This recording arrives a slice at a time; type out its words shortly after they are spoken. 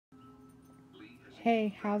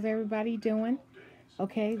Hey, how's everybody doing?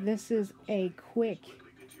 Okay, this is a quick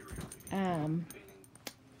um,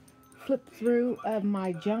 flip through of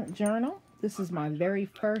my junk journal. This is my very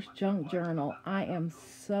first junk journal. I am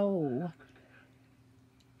so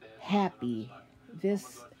happy.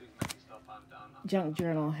 This junk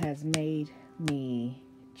journal has made me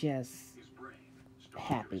just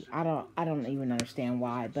happy. I don't even understand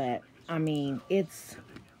why, but I mean, it's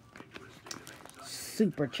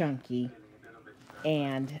super chunky,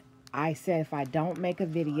 and I said if I don't make a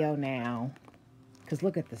video now, because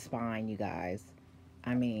look at the spine, you guys.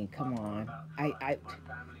 I mean, come on.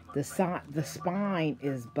 The spine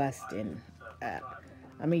is busting up.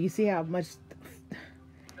 I mean, you see how much.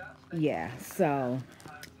 Yeah. So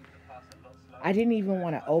I didn't even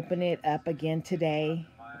want to open it up again today.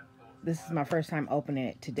 This is my first time opening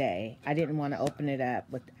it today. I didn't want to open it up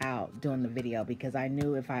without doing the video because I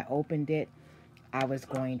knew if I opened it, I was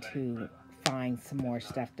going to find some more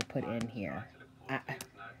stuff to put in here. I,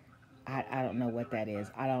 I don't know what that is.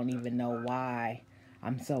 I don't even know why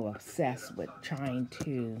I'm so obsessed with trying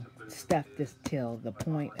to stuff this till the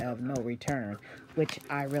point of no return, which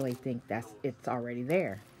I really think it's already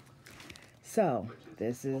there. So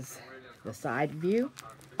this is the side view.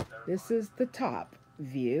 This is the top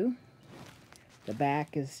view. The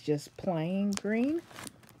back is just plain green.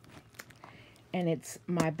 And it's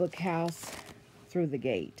my book house through the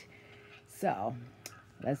gate. So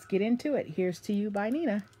let's get into it. Here's to You by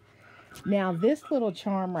Nina. Now this little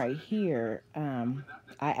charm right here, I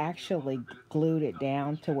actually glued it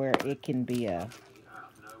down to where it can be a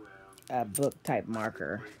book type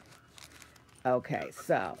marker. Okay,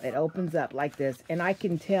 so it opens up like this, and I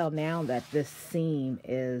can tell now that this seam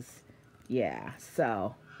is, yeah,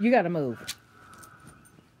 so you gotta move.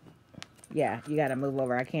 Yeah, you gotta move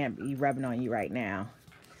over. I can't be rubbing on you right now.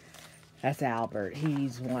 That's Albert.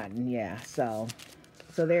 He's wanting, yeah, so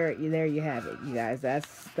there you have it, you guys.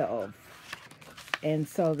 That's the, and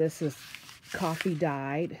so this is coffee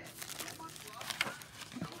dyed.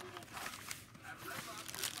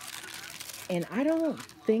 And I don't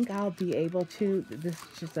think I'll be able to, this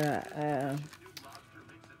is just a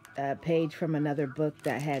page from another book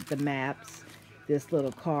that had the maps. This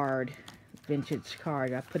little card, vintage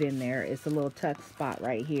card I put in there. It's a little tuck spot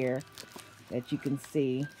right here that you can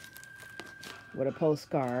see with a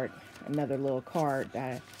postcard. Another little card,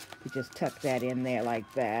 you just tuck that in there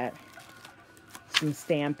like that. Some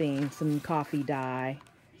stamping, some coffee dye.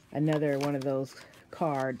 Another one of those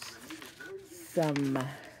cards. Some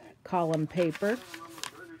column paper.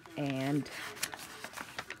 And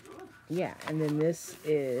yeah, and then this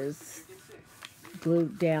is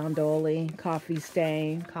glued down dolly, coffee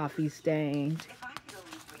stained.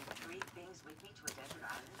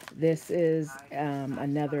 This is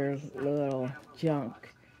another little junk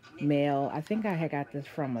mail. I think I had got this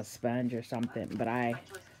from a sponge or something, but I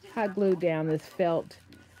hot glued down this felt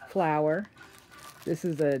flower. This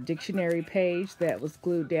is a dictionary page that was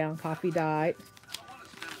glued down, coffee dyed.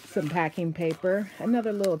 Some packing paper.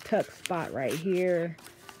 Another little tuck spot right here.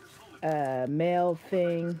 Mail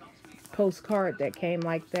thing. Postcard that came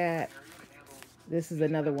like that. This is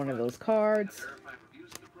another one of those cards.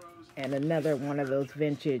 And another one of those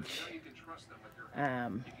vintage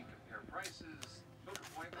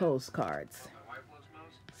postcards.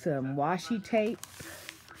 Some washi tape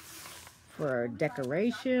for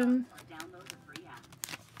decoration.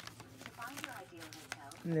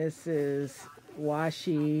 And this is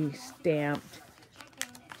washi stamped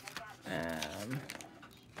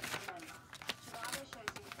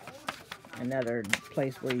another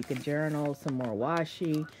place where you can journal. Some more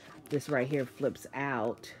washi. This right here flips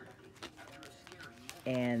out,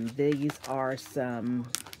 and these are some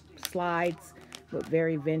slides with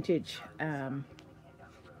very vintage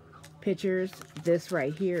pictures. This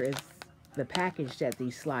right here is the package that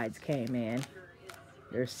these slides came in.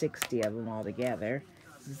 There's 60 of them all together.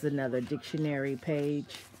 This is another dictionary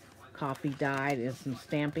page, coffee dyed, and some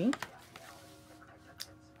stamping.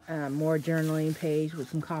 More journaling page with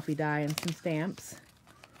some coffee dye and some stamps.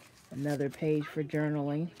 Another page for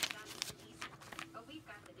journaling.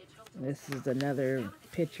 This is another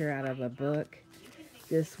picture out of a book.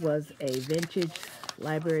 This was a vintage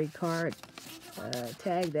library card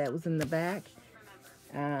tag that was in the back.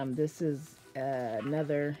 This is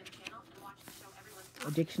another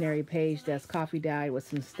dictionary page that's coffee dyed with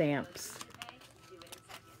some stamps.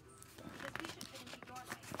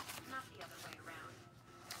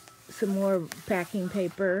 Some more packing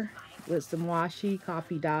paper with some washi,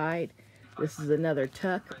 coffee dyed. This is another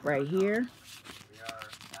tuck right here.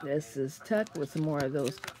 This is tuck with some more of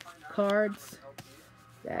those cards.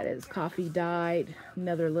 That is coffee dyed.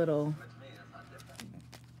 Another little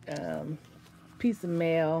piece of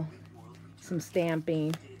mail, some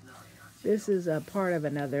stamping. This is a part of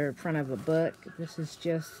another front of a book. This is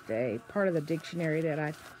just a part of the dictionary that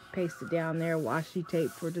I pasted down there. Washi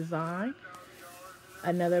tape for design.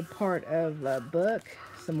 Another part of a book.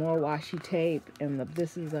 Some more washi tape. And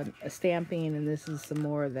this is a stamping, and this is some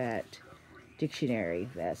more of that dictionary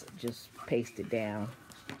that's just pasted down.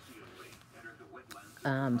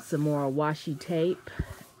 Some more washi tape.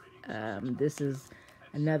 This is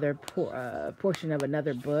another portion of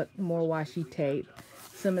another book. More washi tape.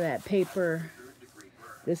 Some of that paper.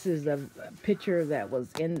 This is a picture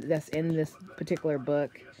that's in this particular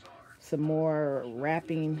book. Some more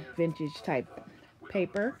wrapping vintage type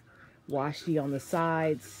paper. Washi on the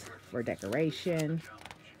sides for decoration.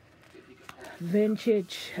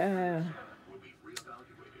 Vintage.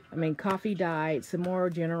 Coffee dyed. Some more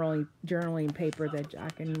journaling paper that I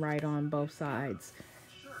can write on both sides.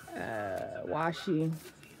 Washi.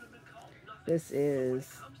 This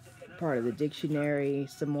is part of the dictionary.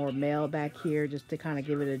 Some more mail back here just to kind of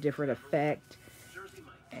give it a different effect.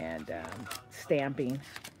 And stamping.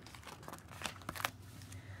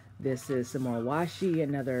 This is some more washi,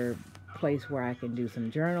 another place where I can do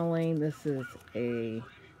some journaling. This is a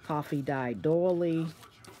coffee dyed doily,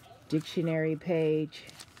 dictionary page,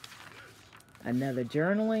 another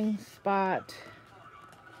journaling spot.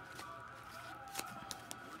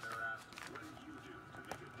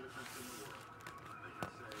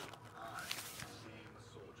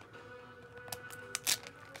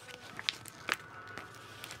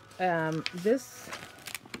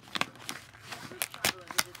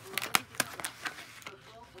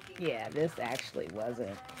 This actually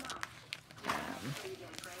wasn't.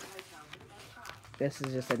 This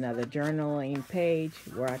is just another journaling page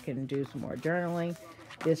where I can do some more journaling.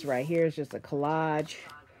 This right here is just a collage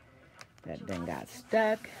that then got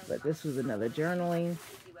stuck, but this was another journaling.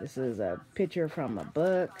 This is a picture from a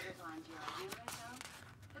book.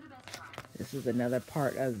 This is another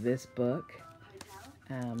part of this book.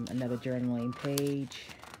 Another journaling page.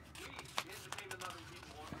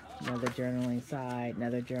 Another journaling side,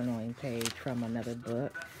 another journaling page from another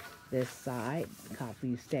book. This side,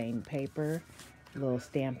 coffee stained paper, a little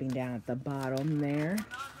stamping down at the bottom there.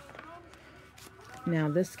 Now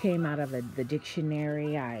this came out of the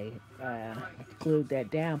dictionary. I glued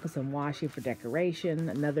that down, put some washi for decoration.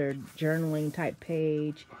 Another journaling type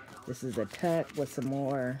page. This is a tuck with some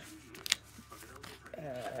more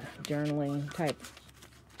journaling type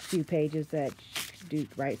few pages that do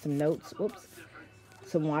write some notes. Whoops.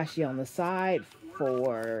 Some washi on the side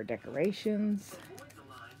for decorations.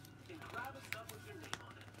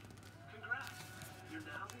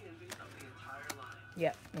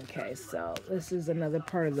 Yep, okay, so this is another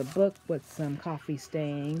part of the book with some coffee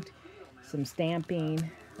stained, some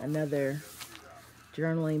stamping, another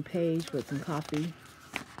journaling page with some coffee,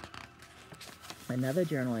 another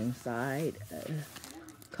journaling side,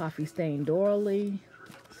 coffee stained doily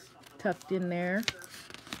tucked in there.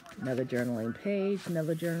 Another journaling page,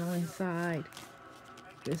 another journaling side.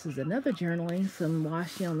 This is another journaling, some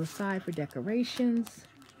washi on the side for decorations,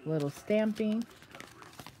 little stamping.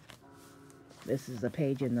 This is a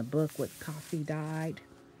page in the book with coffee dyed.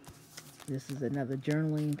 This is another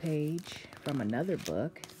journaling page from another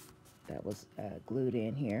book that was glued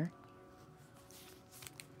in here.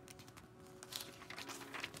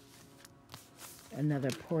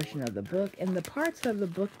 Another portion of the book, and the parts of the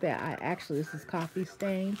book that this is coffee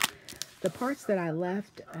stained. The parts that I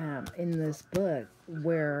left in this book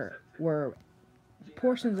were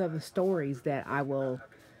portions of the stories that I will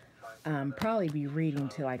probably be reading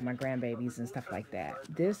to like my grandbabies and stuff like that.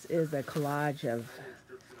 This is a collage of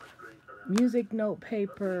music note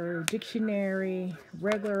paper, dictionary,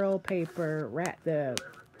 regular old paper,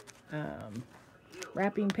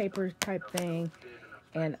 wrapping paper type thing.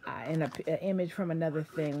 And an image from another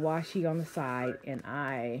thing, washi on the side, and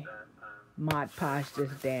I Mod Podged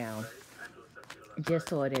this down just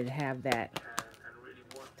so it'd have that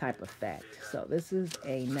type effect. So this is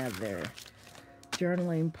another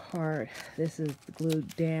journaling part. This is the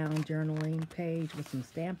glued down journaling page with some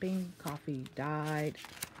stamping, coffee dyed,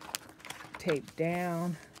 taped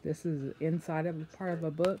down. This is inside of a part of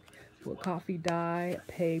a book with coffee dye,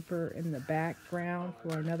 paper in the background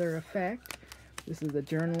for another effect. This is a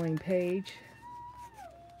journaling page.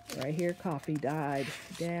 Right here, coffee dyed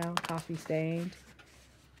down, coffee stained.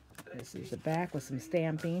 This is the back with some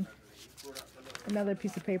stamping. Another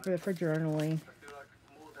piece of paper for journaling.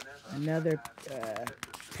 Another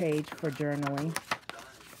page for journaling.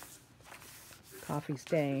 Coffee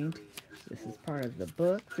stained. This is part of the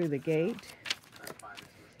book, Through the Gate.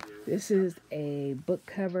 This is a book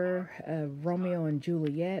cover of Romeo and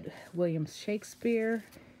Juliet, William Shakespeare.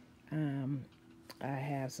 I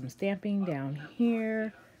have some stamping down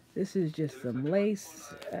here. This is just some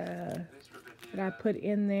lace that I put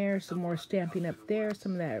in there. Some more stamping up there.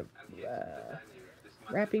 Some of that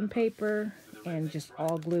wrapping paper, and just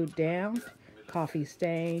all glued down. Coffee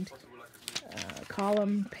stained.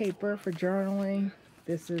 Column paper for journaling.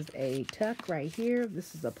 This is a tuck right here.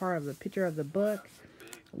 This is a part of the picture of the book.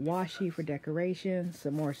 Washi for decoration.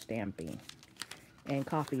 Some more stamping. And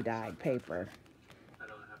coffee dyed paper.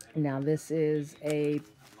 Now this is a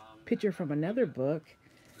picture from another book.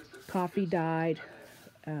 Coffee dyed.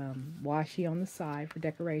 Washi on the side for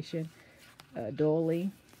decoration.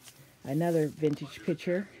 Dolly. Another vintage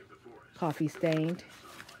picture. Coffee stained.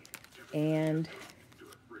 And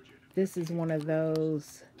this is one of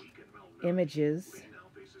those images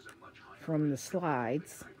from the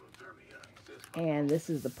slides. And this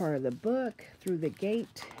is the part of the book, Through the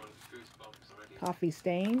Gate, coffee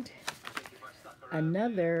stained.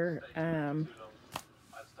 Another,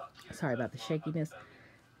 sorry about the shakiness,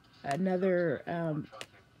 another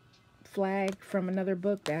flag from another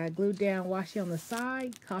book that I glued down, washi on the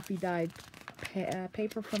side, coffee dyed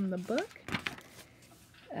paper from the book.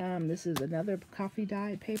 This is another coffee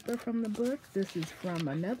dyed paper from the book. This is from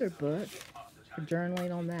another book for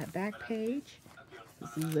journaling on that back page.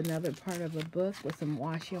 This is another part of a book with some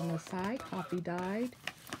washi on the side, coffee dyed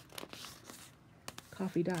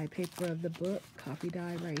paper of the book, coffee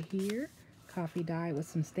dyed right here, coffee dyed with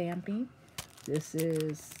some stamping. This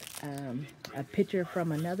is a picture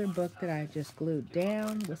from another book that I just glued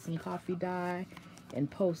down with some coffee dye and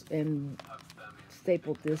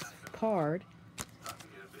stapled this card.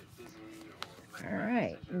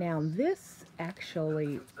 Alright, now this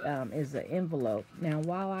actually is an envelope. Now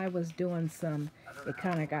while I was doing some, it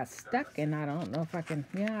kind of got stuck, and I don't know if I can,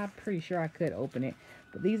 yeah, I'm pretty sure I could open it.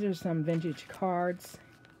 But these are some vintage cards,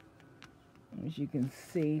 as you can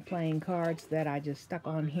see, playing cards that I just stuck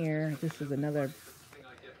on here. This is another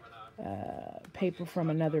paper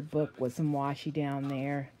from another book with some washi down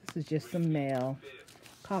there. This is just some mail.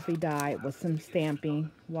 Coffee dyed with some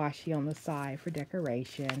stamping, washi on the side for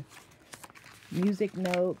decoration. Music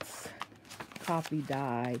notes, coffee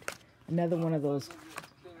dyed. Another one of those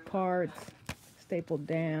cards, stapled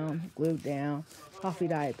down, glued down. Coffee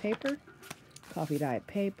dyed paper. Coffee dyed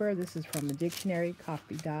paper. This is from the dictionary,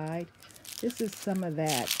 coffee dyed. This is some of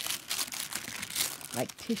that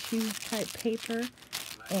like tissue type paper,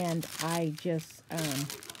 and I just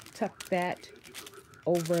tucked that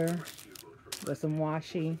over with some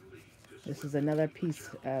washi. This is another piece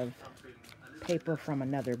of paper from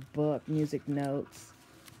another book, music notes,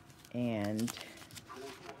 and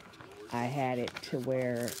I had it to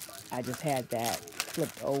where I just had that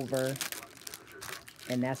flipped over,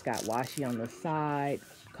 and that's got washi on the side,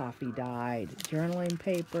 coffee dyed journaling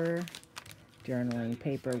paper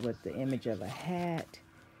with the image of a hat,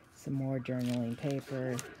 some more journaling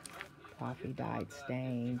paper, coffee dyed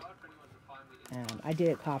stained. I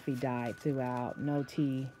did coffee dyed throughout, no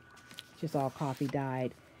tea, just all coffee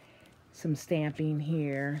dyed. Some stamping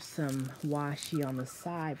here, some washi on the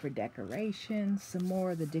side for decoration, some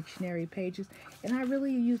more of the dictionary pages. And I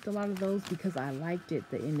really used a lot of those because I liked it,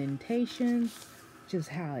 the indentations, just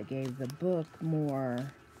how it gave the book more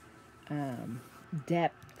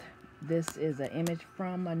depth. This is an image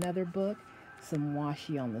from another book, some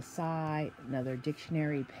washi on the side, another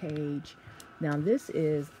dictionary page. Now this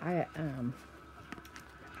is, I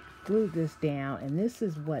glued this down, and this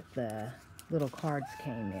is what the little cards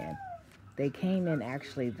came in. They came in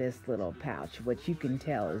actually this little pouch, which you can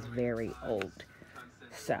tell is very old.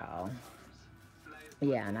 So,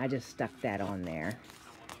 yeah, and I just stuck that on there.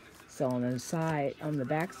 So on the side, on the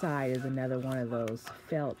back side is another one of those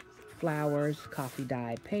felt flowers, coffee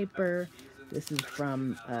dyed paper. This is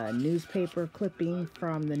from a newspaper clipping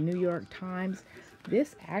from the New York Times.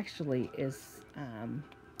 This actually is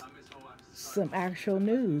some actual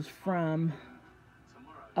news from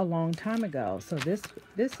a long time ago. So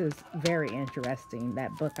this is very interesting.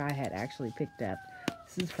 That book I had actually picked up.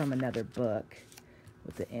 This is from another book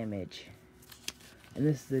with the image. And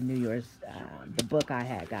this is the New Year's, the book I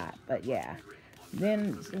had got. But yeah.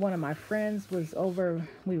 Then one of my friends was over.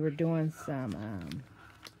 We were doing some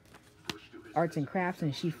arts and crafts,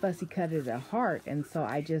 and she fussy cutted a heart. And so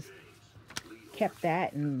I just kept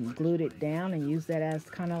that and glued it down and used that as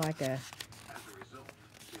kind of like a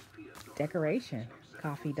decoration.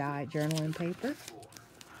 Coffee dyed journaling paper.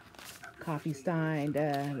 Coffee stained,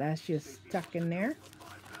 that's just stuck in there.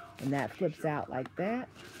 And that flips out like that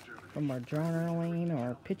for more journaling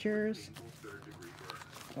or pictures.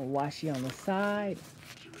 A washi on the side.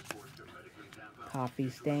 Coffee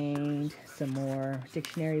stained, some more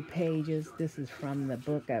dictionary pages. This is from the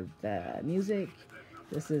book of the music.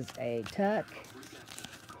 This is a tuck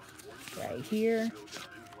right here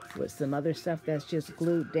with some other stuff that's just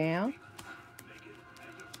glued down.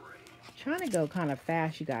 Trying to go kind of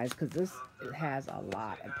fast, you guys, because this has a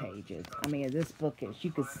lot of pages. I mean, this book is,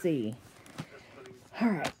 you can see. All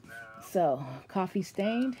right, so coffee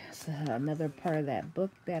stained. So another part of that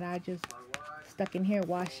book that I just stuck in here,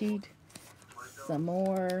 washi. Some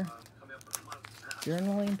more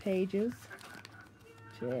journaling pages.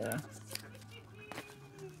 Yeah.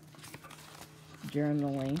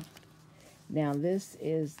 Journaling. Now this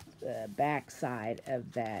is the back side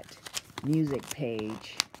of that music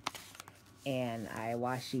page, and I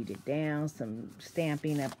washi it down, some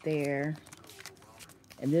stamping up there,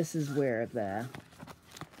 and this is where the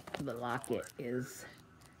locket is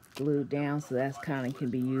glued down, so that's kind of can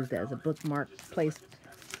be used as a bookmark place.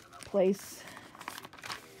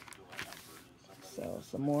 So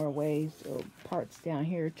some more ways or parts down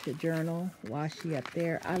here to journal. Washi up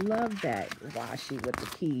there. I love that washi with the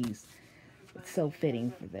keys. It's so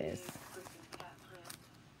fitting for this.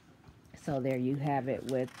 So there you have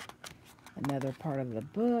it with another part of the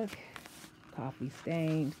book. Coffee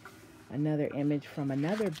stained. Another image from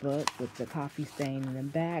another book with the coffee stain in the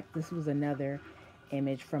back. This was another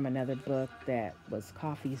image from another book that was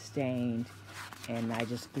coffee stained, and I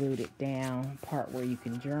just glued it down. Part where you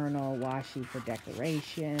can journal, washi for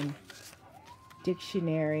decoration,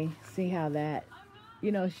 dictionary. See how that,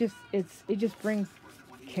 you know, it just brings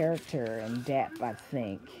character and depth, I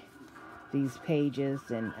think, these pages,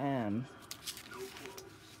 and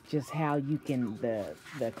just how you can,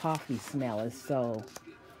 the coffee smell is so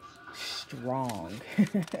strong.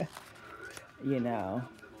 You know,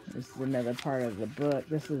 this is another part of the book.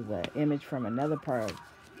 This is an image from another part of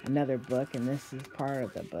another book, and this is part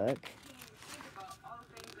of the book.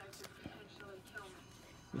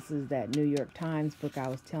 This is that New York Times book I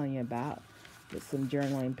was telling you about with some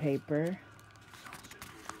journaling paper.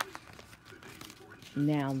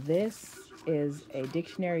 Now this is a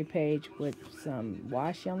dictionary page with some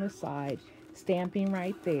washi on the side, stamping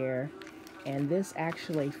right there, and this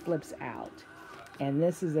actually flips out. And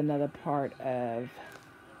this is another part of,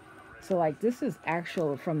 so like this is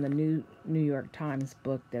actual from the New York Times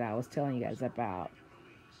book that I was telling you guys about.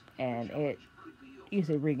 And it, you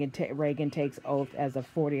see Reagan takes oath as the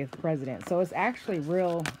 40th president. So it's actually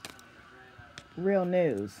real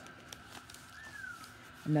news.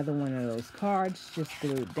 Another one of those cards just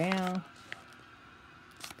glued down.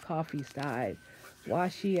 Coffee side.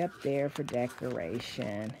 Washi up there for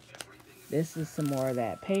decoration. This is some more of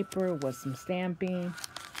that paper with some stamping.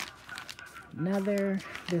 Another,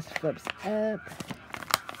 this flips up.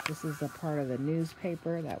 This is a part of the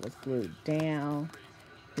newspaper that was glued down.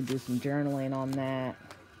 You can do some journaling on that.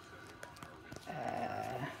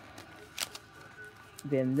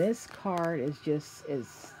 Then this card is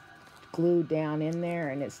glued down in there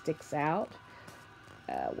and it sticks out.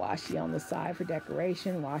 Washi on the side for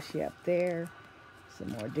decoration. Washi up there. Some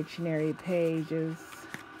more dictionary pages.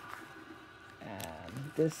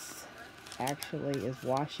 This actually is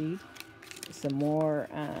washi. Some more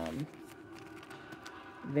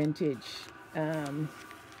vintage. Yeah,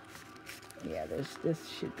 this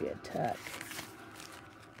should be a tuck.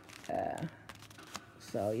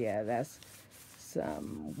 So yeah, that's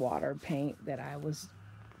some water paint that I was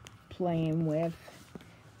playing with.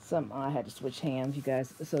 I had to switch hands, you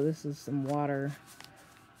guys. So this is some water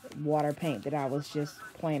paint that I was just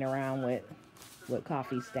playing around with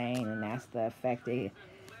coffee stain, and that's the effect.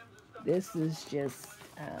 This is just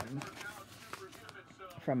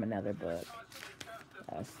from another book.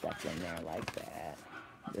 Stuck in there like that.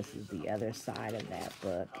 This is the other side of that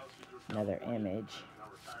book. Another image.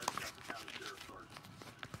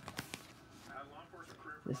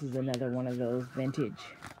 This is another one of those vintage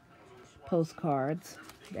postcards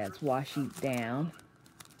that's washi down.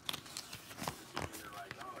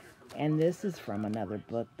 And this is from another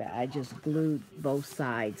book that I just glued both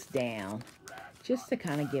sides down just to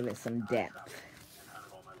kind of give it some depth.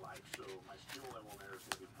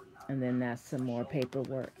 And then that's some more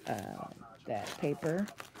paperwork, that paper.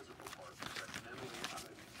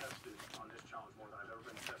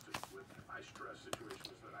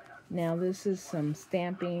 Now this is some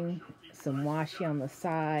stamping, some washi on the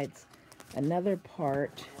sides, another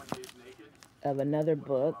part of another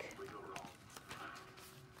book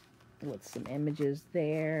with some images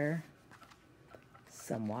there,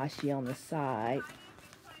 some washi on the side,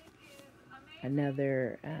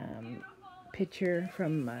 another picture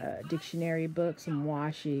from a dictionary book, some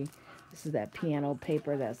washi. This is that piano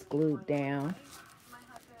paper that's glued down.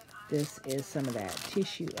 This is some of that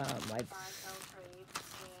tissue, like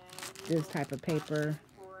this type of paper.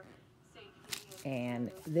 And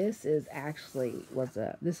this is actually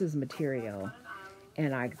this is material.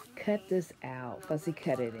 And I cut this out, fussy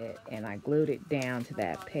cutted it, and I glued it down to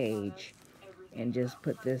that page and just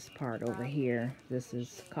put this part over here. This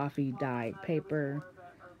is coffee dyed paper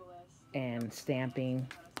and stamping.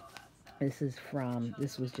 This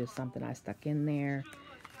was just something I stuck in there.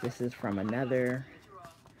 This is from another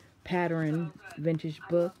pattern vintage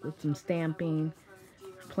book with some stamping,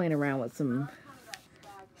 playing around with some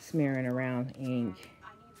smearing around ink,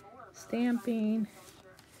 stamping,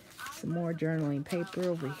 some more journaling paper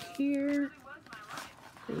over here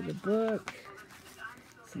for the book,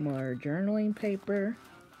 some more journaling paper.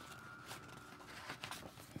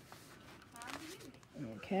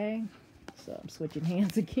 Okay, so I'm switching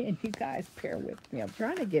hands again. You guys bear with me. I'm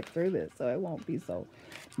trying to get through this so it won't be so.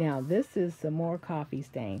 Now this is some more coffee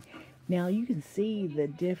stain. Now you can see the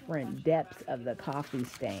different depths of the coffee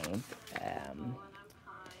stains.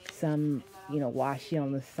 Some, washi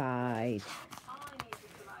on the side.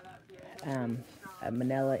 A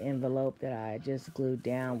manila envelope that I just glued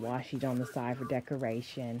down, washi on the side for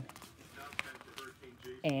decoration.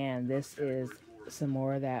 And this is some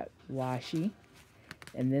more of that washi.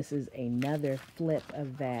 And this is another flip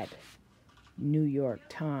of that New York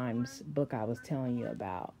Times book I was telling you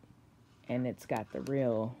about. And it's got the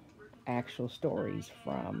real actual stories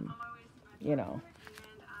from,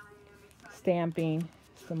 stamping.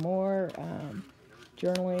 Some more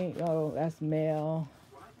journaling. Oh, that's mail.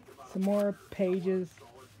 Some more pages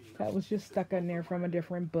that was just stuck in there from a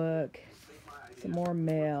different book. Some more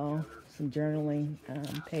mail. Some journaling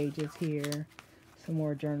pages here. Some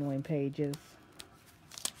more journaling pages.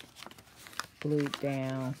 Glued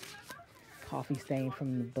down. Coffee stain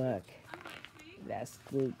from the book. That's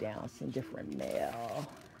glued down. Some different mail.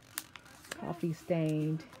 Coffee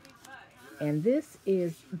stained. And this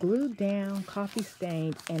is glued down, coffee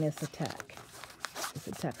stained, and it's a tuck. It's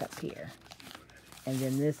a tuck up here. And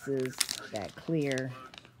then this is that clear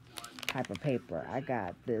type of paper. I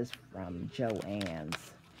got this from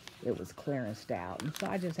Joann's. It was clearanced out. And so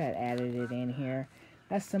I just had added it in here.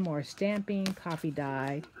 That's some more stamping, coffee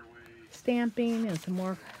dyed. Stamping and some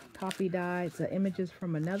more coffee dyed. So images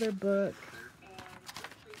from another book.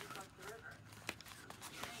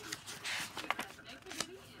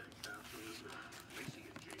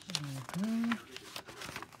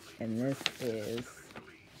 And this is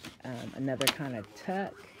another kind of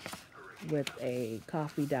tuck with a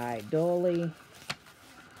coffee dyed dolly.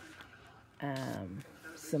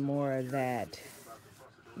 Some more of that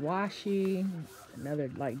washi.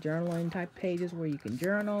 Another like journaling type pages where you can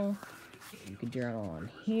journal. You can journal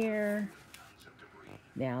on here.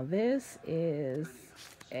 Now this is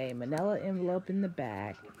a manila envelope in the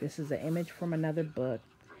back. This is an image from another book.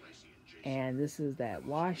 And this is that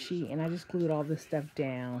washi, and I just glued all this stuff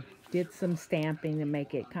down. Did some stamping to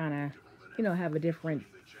make it kind of, have a different,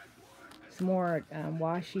 some more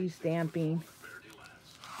washi stamping,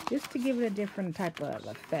 just to give it a different type of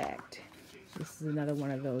effect. This is another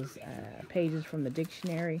one of those pages from the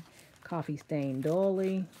dictionary. Coffee stain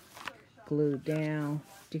dolly, glued down,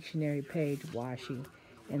 dictionary page, washi,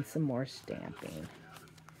 and some more stamping.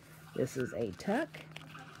 This is a tuck.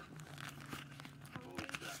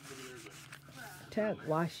 Tuck,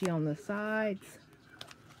 washi on the sides.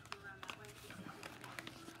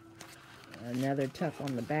 Another tuck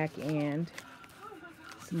on the back end.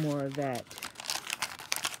 Some more of that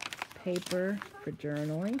paper for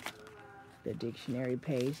journaling. The dictionary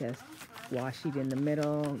page, that's washi in the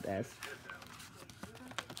middle.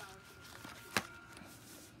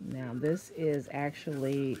 Now this is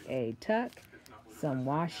actually a tuck. Some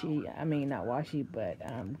washi, not washi, but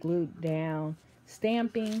glued down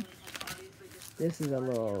stamping. This is a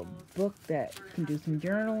little book that can do some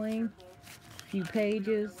journaling. A few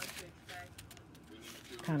pages.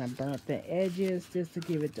 Kind of burnt the edges just to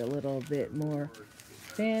give it a little bit more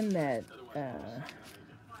thin. That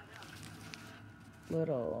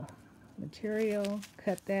little material.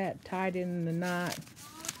 Cut that, tied it in the knot,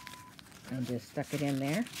 and just stuck it in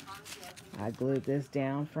there. I glued this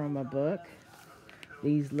down from a book.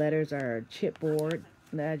 These letters are chipboard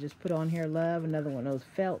that I just put on here, love. Another one of those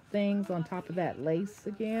felt things on top of that lace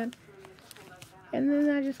again. And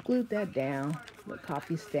then I just glued that down with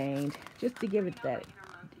coffee stained just to give it that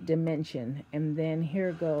dimension. And then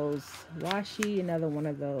here goes washi, another one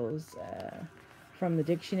of those from the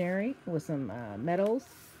dictionary with some metals.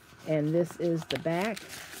 And this is the back.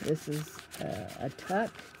 This is a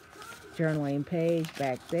tuck. Journaling page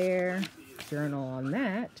back there. Journal on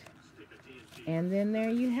that. And then there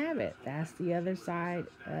you have it. That's the other side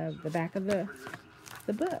of the back of the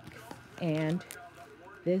book. And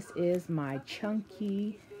this is my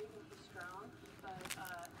chunky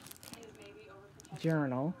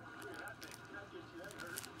journal.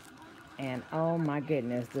 And oh my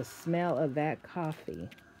goodness, the smell of that coffee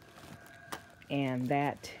and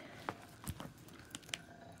that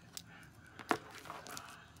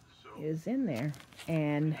is in there.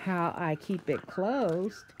 And how I keep it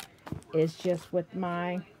closed is just with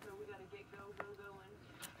my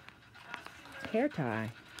hair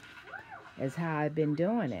tie, is how I've been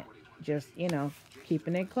doing it. Just, you know,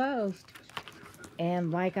 keeping it closed.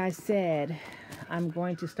 And like I said, I'm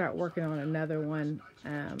going to start working on another one.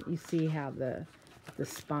 You see how the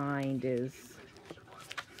spine is,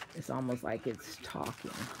 it's almost like it's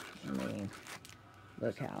talking. I mean,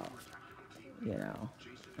 look how, you know,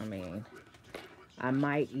 I mean, I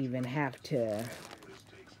might even have to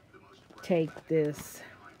take this,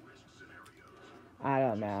 I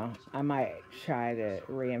don't know, I might try to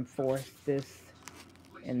reinforce this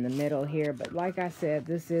in the middle here, but like I said,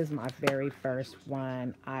 this is my very first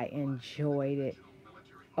one. I enjoyed it.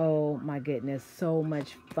 Oh my goodness, so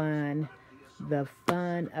much fun. The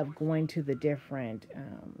fun of going to the different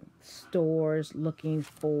stores looking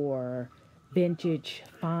for vintage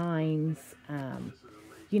finds,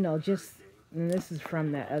 you know, just, and this is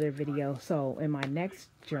from that other video. So in my next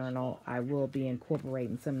journal, I will be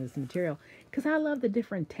incorporating some of this material because I love the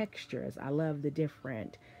different textures. I love the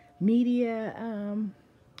different media,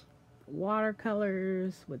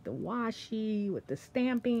 watercolors with the washi, with the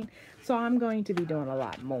stamping. So I'm going to be doing a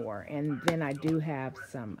lot more. And then I do have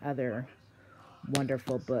some other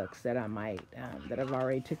wonderful books that I might, that I've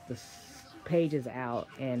already took the pages out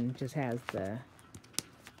and just has the,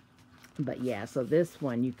 but yeah, so this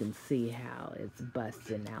one you can see how it's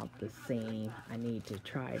busting out the seam. I need to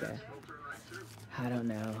try to, I don't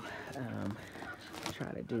know,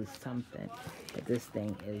 try to do something. But this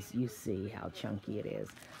thing is, you see how chunky it is.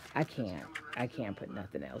 I can't put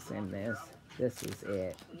nothing else in this. This is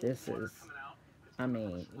it. This is, I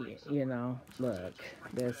mean, you know, look,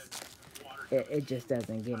 this, it just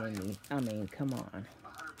doesn't get any, I mean, come on.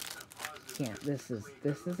 Can't, this is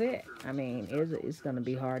it. I mean, it's going to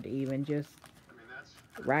be hard to even just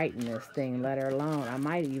write in this thing, let her alone. I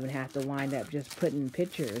might even have to wind up just putting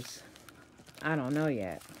pictures. I don't know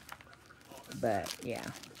yet. But yeah,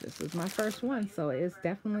 this is my first one, so it's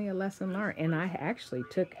definitely a lesson learned. And I actually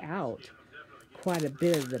took out quite a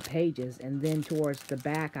bit of the pages, and then towards the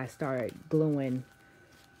back I started gluing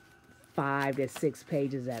 5 to 6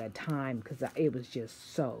 pages at a time because it was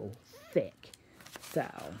just so thick. So,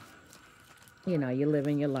 you know, you live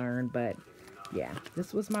and you learn. But yeah,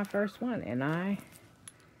 this was my first one, and I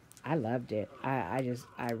loved it. I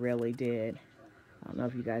really did. I don't know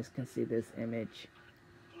if you guys can see this image,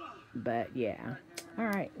 but yeah. All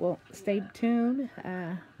right, well, stay tuned.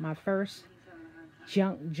 My first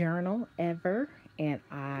junk journal ever, and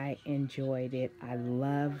I enjoyed it. I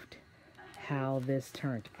loved how this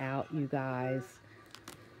turned out, you guys.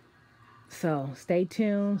 So stay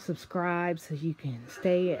tuned, subscribe so you can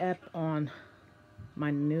stay up on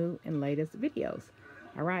my new and latest videos.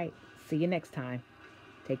 All right, see you next time.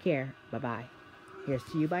 Take care. Bye-bye. Here's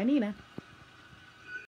to you by Nina.